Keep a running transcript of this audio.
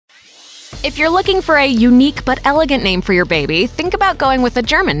If you're looking for a unique but elegant name for your baby, think about going with a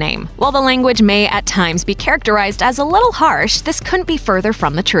German name. While the language may at times be characterized as a little harsh, this couldn't be further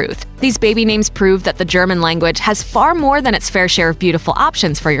from the truth. These baby names prove that the German language has far more than its fair share of beautiful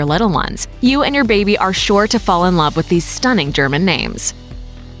options for your little ones. You and your baby are sure to fall in love with these stunning German names.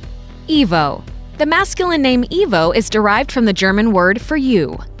 Evo. The masculine name Evo is derived from the German word for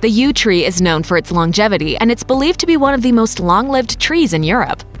yew. The yew tree is known for its longevity, and it's believed to be one of the most long-lived trees in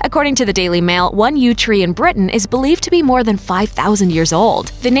Europe. According to the Daily Mail, one yew tree in Britain is believed to be more than 5,000 years old.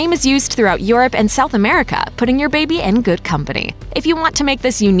 The name is used throughout Europe and South America, putting your baby in good company. If you want to make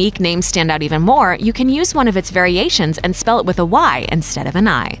this unique name stand out even more, you can use one of its variations and spell it with a Y instead of an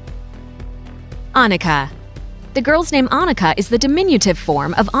I. Anika. The girl's name Anika is the diminutive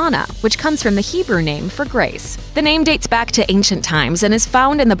form of Anna, which comes from the Hebrew name for grace. The name dates back to ancient times and is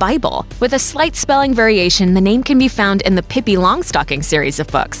found in the Bible. With a slight spelling variation, the name can be found in the Pippi Longstocking series of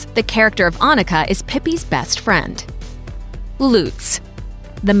books. The character of Anika is Pippi's best friend. Lutz.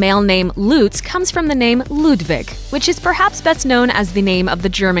 The male name Lutz comes from the name Ludwig, which is perhaps best known as the name of the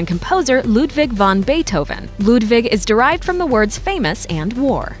German composer Ludwig van Beethoven. Ludwig is derived from the words famous and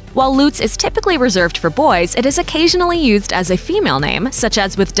war. While Lutz is typically reserved for boys, it is occasionally used as a female name, such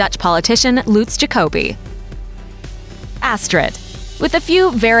as with Dutch politician Lutz Jacobi. Astrid. With a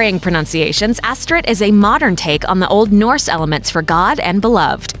few varying pronunciations, Astrid is a modern take on the Old Norse elements for God and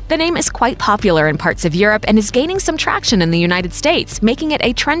beloved. The name is quite popular in parts of Europe and is gaining some traction in the United States, making it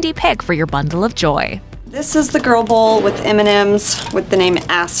a trendy pick for your bundle of joy. This is the girl bowl with M&Ms with the name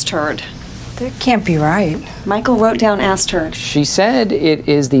Astrid. That can't be right. Michael wrote down Astrid. She said it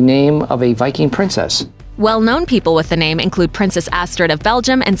is the name of a Viking princess. Well-known people with the name include Princess Astrid of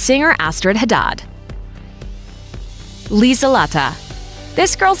Belgium and singer Astrid Haddad. Liselotte.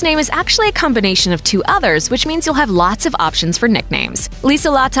 This girl's name is actually a combination of two others, which means you'll have lots of options for nicknames.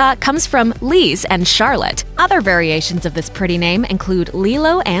 Liselotte comes from Lise and Charlotte. Other variations of this pretty name include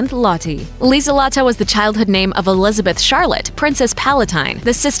Lilo and Lottie. Liselotte was the childhood name of Elizabeth Charlotte, Princess Palatine,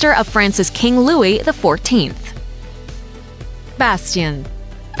 the sister of France's King Louis XIV. Bastian.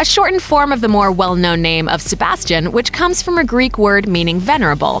 A shortened form of the more well-known name of Sebastian, which comes from a Greek word meaning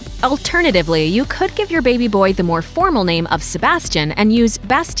venerable. Alternatively, you could give your baby boy the more formal name of Sebastian and use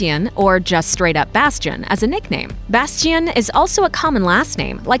Bastian, or just straight-up Bastian, as a nickname. Bastian is also a common last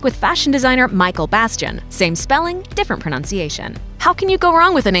name, like with fashion designer Michael Bastian. Same spelling, different pronunciation. How can you go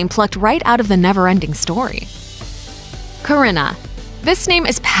wrong with a name plucked right out of the never-ending story? Corinna. This name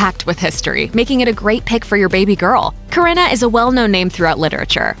is packed with history, making it a great pick for your baby girl. Corinna is a well-known name throughout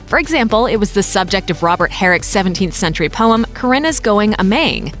literature. For example, it was the subject of Robert Herrick's 17th century poem, Corinna's Going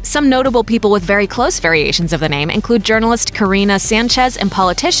A-Maying. Some notable people with very close variations of the name include journalist Corinna Sanchez and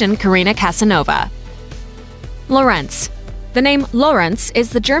politician Corinna Casanova. Lorenz. The name Lorenz is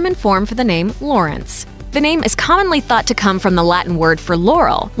the German form for the name Lawrence. The name is commonly thought to come from the Latin word for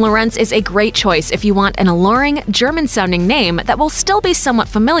laurel. Lorenz is a great choice if you want an alluring, German-sounding name that will still be somewhat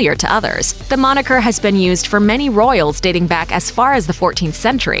familiar to others. The moniker has been used for many royals dating back as far as the 14th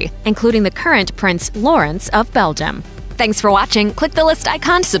century, including the current Prince Lawrence of Belgium. Thanks for watching. Click the list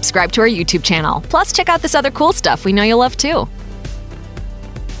icon to subscribe to our YouTube channel. Plus, check out this other cool stuff we know you'll love too.